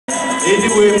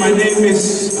Anyway, my name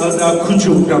is Elder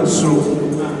Kucho Damso,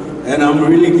 and I'm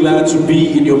really glad to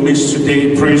be in your midst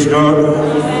today. Praise God.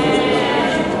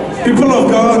 People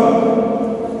of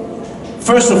God,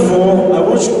 first of all, I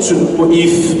want you to know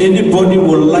if anybody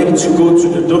would like to go to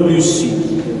the WC,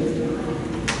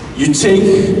 you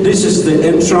take, this is the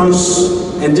entrance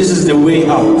and this is the way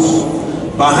out.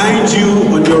 Behind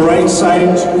you on your right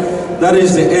side, that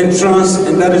is the entrance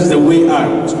and that is the way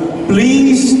out.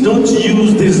 Please don't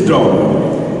use this door,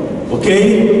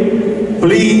 okay?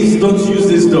 Please don't use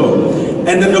this door.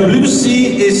 And the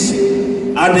WC is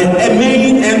at the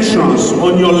main entrance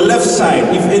on your left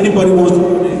side. If anybody wants to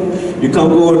go in, you can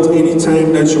go at any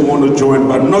time that you want to join,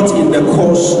 but not in the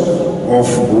course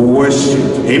of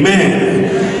worship.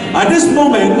 Amen. At this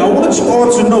moment, I want you all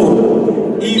to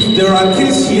know, if there are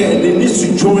kids here and they need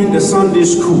to join the Sunday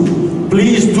school,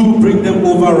 please do bring them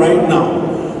over right now.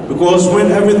 Because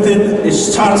when everything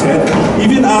is started,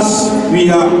 even as we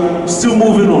are still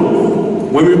moving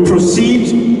on, when we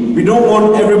proceed, we don't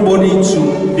want everybody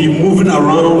to be moving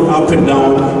around up and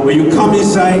down. When you come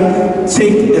inside,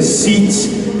 take a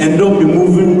seat and don't be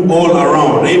moving all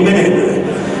around. Amen.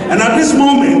 And at this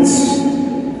moment,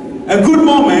 a good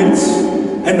moment,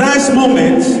 a nice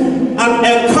moment, an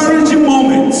encouraging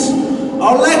moment,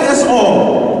 I would like us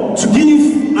all to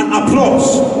give an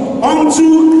applause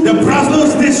onto the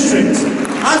Brazos district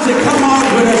as they come out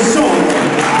with a song.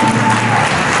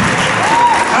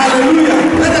 Hallelujah.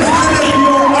 Let us be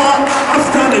all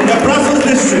outstanding. The Brazos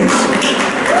district.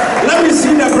 Let me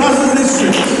see the Brazos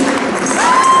district.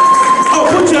 Oh,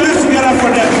 put your hands together for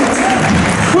them.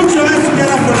 Put your hands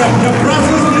together for them. The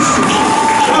Brazos district.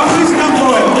 Oh, please come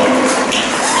forward.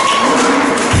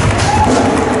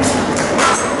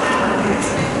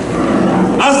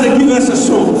 As they give us a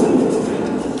song.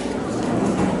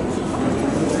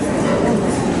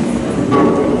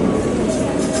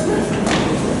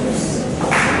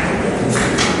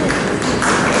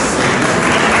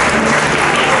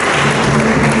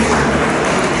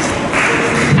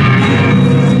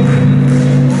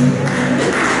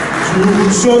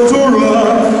 Sotora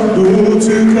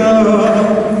dotika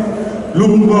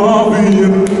lumbavi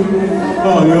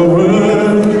ayawe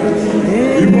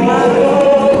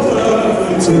imota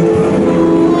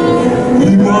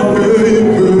imabe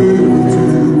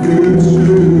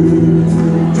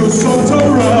to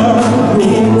sotora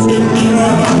dotika